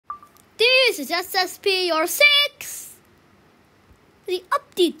This is SSPR6. The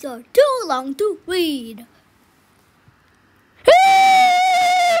updates are too long to read.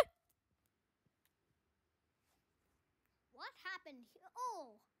 What happened here?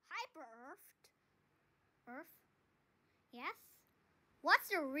 Oh, hyper-earthed. Earth? Yes? What's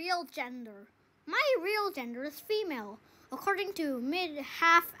the real gender? My real gender is female, according to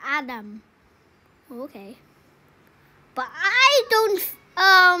mid-half Adam. Okay. But I don't,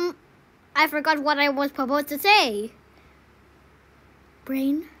 I forgot what I was supposed to say.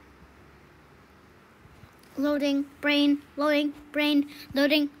 Brain. Loading, brain, loading, brain,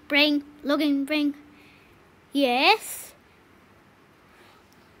 loading, brain, loading, brain. Yes.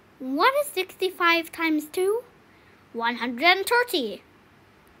 What is 65 times 2? 130.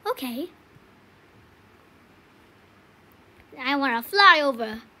 Okay. I want to fly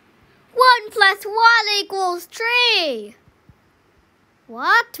over. 1 plus 1 equals 3.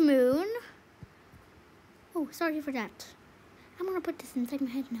 What, moon? Oh, sorry for that. I'm going to put this inside my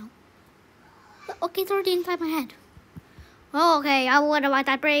head now. Okay, it's already inside my head. Oh, okay, what about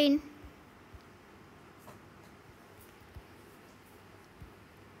that brain?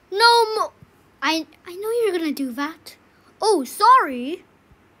 No, I know you're going to do that. Oh, sorry.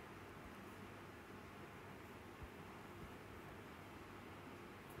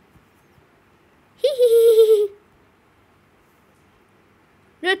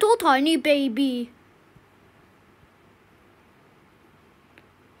 Little tiny baby.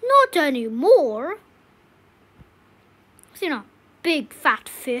 Not anymore. You know, big fat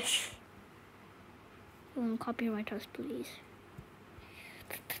fish. Don't copyright us, please.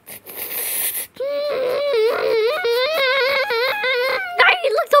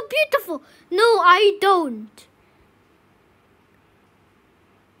 You look so beautiful. No, I don't.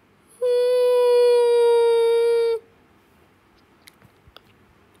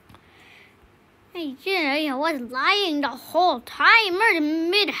 I was lying the whole time.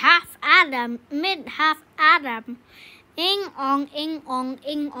 Mid-half Adam. Ing ong, ing ong,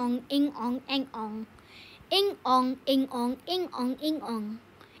 ing ong, ing ong, ing ong. Ing ong, ing ong, ing ong, ing ong,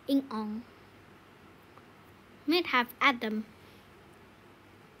 ing ong. Mid-half Adam.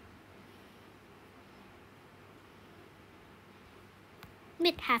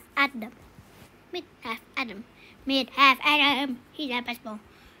 Mid-half Adam. Mid-half Adam. Mid-half Adam. He's the best ball.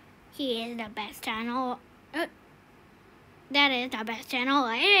 He is the best channel. That is the best channel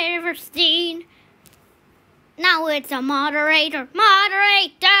I've ever seen. Now it's a moderator.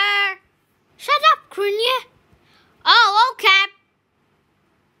 Moderator! Shut up, Krunya. Oh, okay.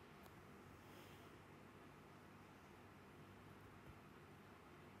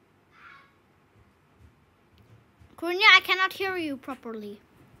 Krunya, I cannot hear you properly.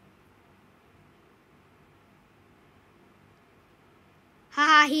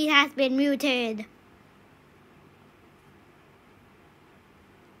 Haha, he has been muted.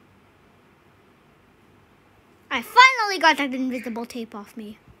 I finally got that invisible tape off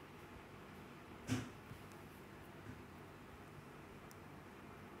me.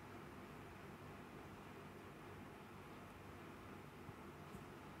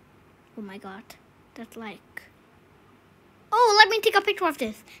 Oh my god, that's like... Oh, let me take a picture of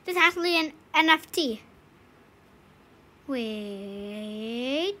this. This is actually an NFT.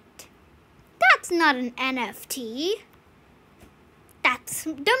 Wait, that's not an NFT. That's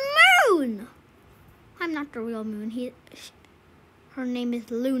the moon. I'm not the real moon. Her name is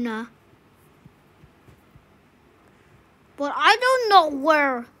Luna. But I don't know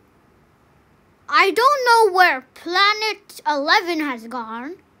where planet 11 has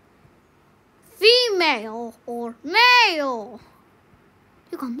gone. Female or male?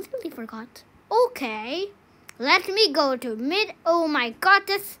 You completely forgot. Okay. Let me go to mid. Oh my god,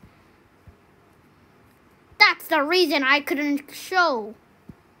 that's the reason I couldn't show.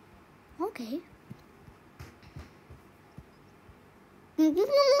 Okay.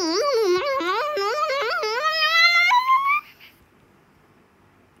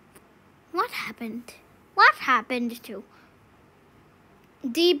 What happened? What happened to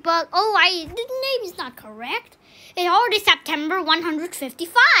debug? Oh, the name is not correct. It's already September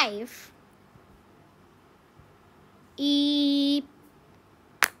 155.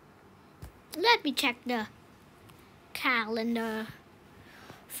 Let me check the calendar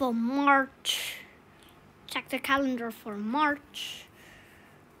for March. Check the calendar for March.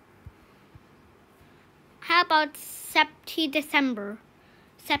 How about Septi-December?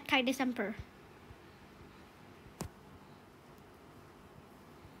 Septi-December.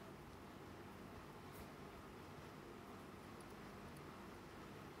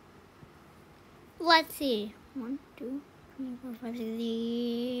 Let's see. 1, 2, 3, 4, 5, 6,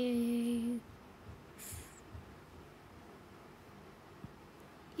 8.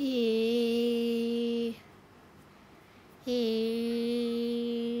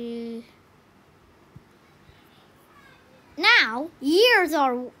 years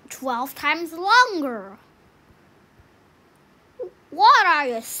are 12 times longer. What are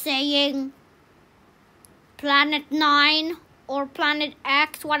you saying? Planet 9 or Planet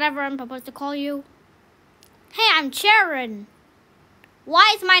X, whatever I'm supposed to call you. Hey, I'm Sharon.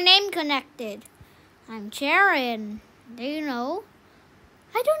 Why is my name connected? I'm Sharon. Do you know?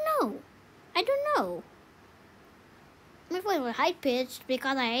 I don't know. My voice was high-pitched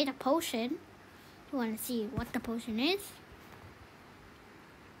because I ate a potion. You want to see what the potion is?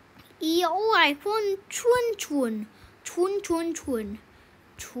 Chun.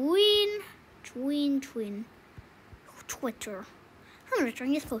 Twitter. I'm gonna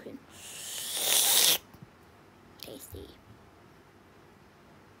drink this potion. Tasty.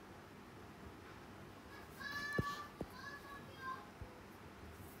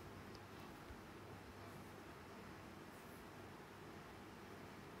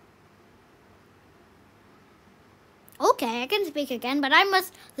 Okay, I can speak again, but I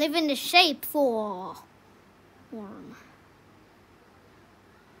must live in the shape for worm.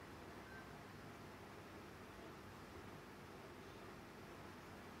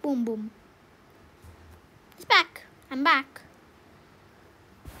 Boom, boom. It's back. I'm back.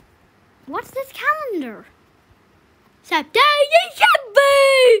 What's this calendar? September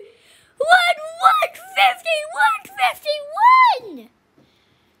 151.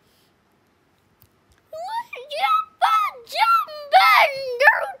 Jump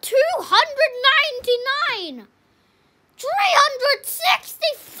 299.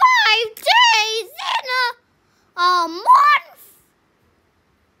 365 days in a month.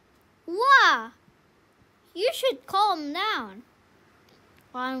 Wow. You should calm down.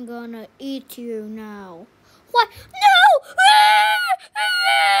 I'm gonna eat you now. What? No!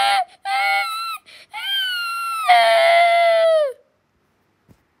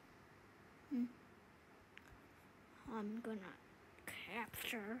 I'm gonna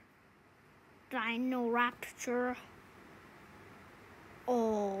capture Dino Rapture.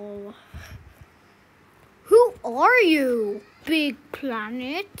 Oh. Who are you, big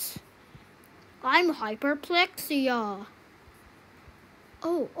planet? I'm Hyperplexia.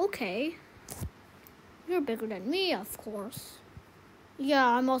 Oh, okay. You're bigger than me, of course. Yeah,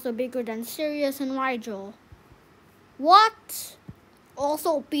 I'm also bigger than Sirius and Rigel. What?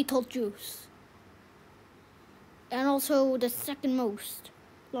 Also Beetlejuice. And also the second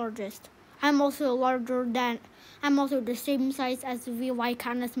largest. I'm also the same size as VY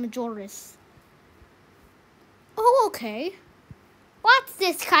Canis Majoris. Oh, okay. What's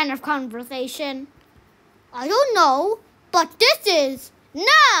this kind of conversation? I don't know, but this is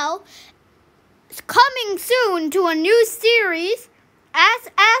now coming soon to a new series,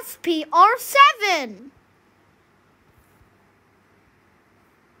 SSPR6.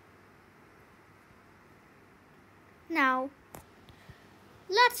 Now,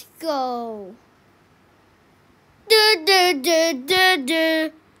 let's go.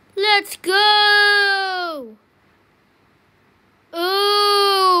 Let's go.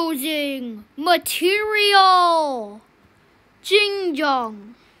 Oozing material.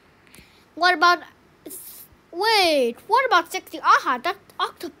 Jinjong. What about 60? Aha, that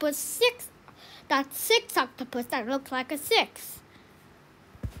octopus 6. That 6 octopus that looks like a 6.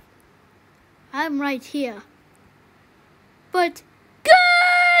 I'm right here. But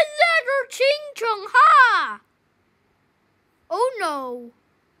good letter Ching-chong, ha! Oh no.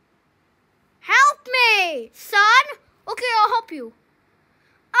 Help me, son. Okay, I'll help you.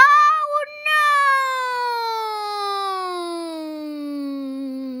 Oh no.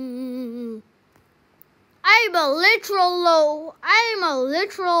 I'm a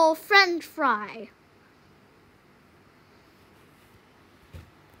literal French fry.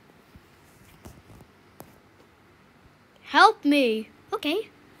 Help me. Okay.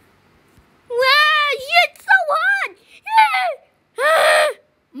 Wow, it's so hot!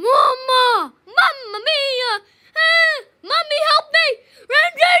 Mama! Mamma mia! Mommy, help me!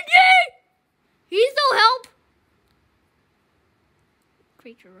 He's no help!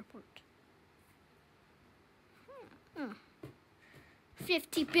 Creature report.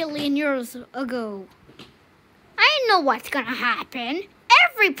 50 billion years ago. I know what's gonna happen.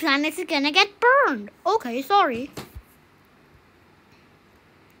 Every planet is gonna get burned. Okay, sorry.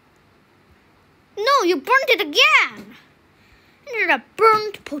 No, you burned it again. Is it a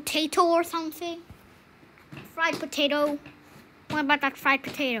burnt potato or something? Fried potato. What about that fried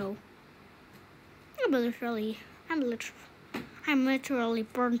potato? I'm literally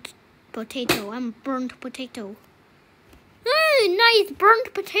burnt potato. I'm a burnt potato. Hey, nice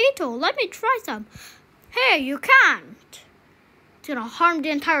burnt potato. Let me try some. Hey, you can't. It's gonna harm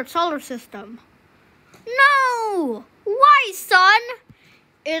the entire solar system. No! Why, son?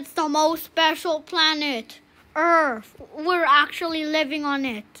 It's the most special planet, Earth. We're actually living on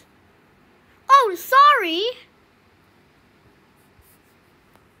it. Oh, sorry.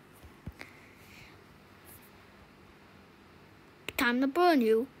 Time to burn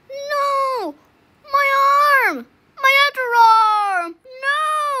you. No! My arm! My other arm!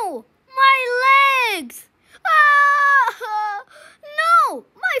 No! My legs! Ah! No!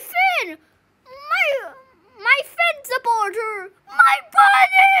 My fin! My fin supporter! My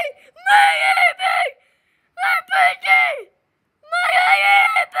body! My baby! My body! My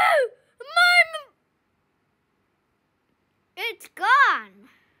baby! It's gone.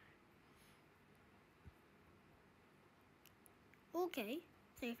 Okay,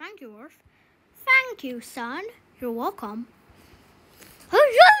 say thank you, Earth. Thank you, son. You're welcome.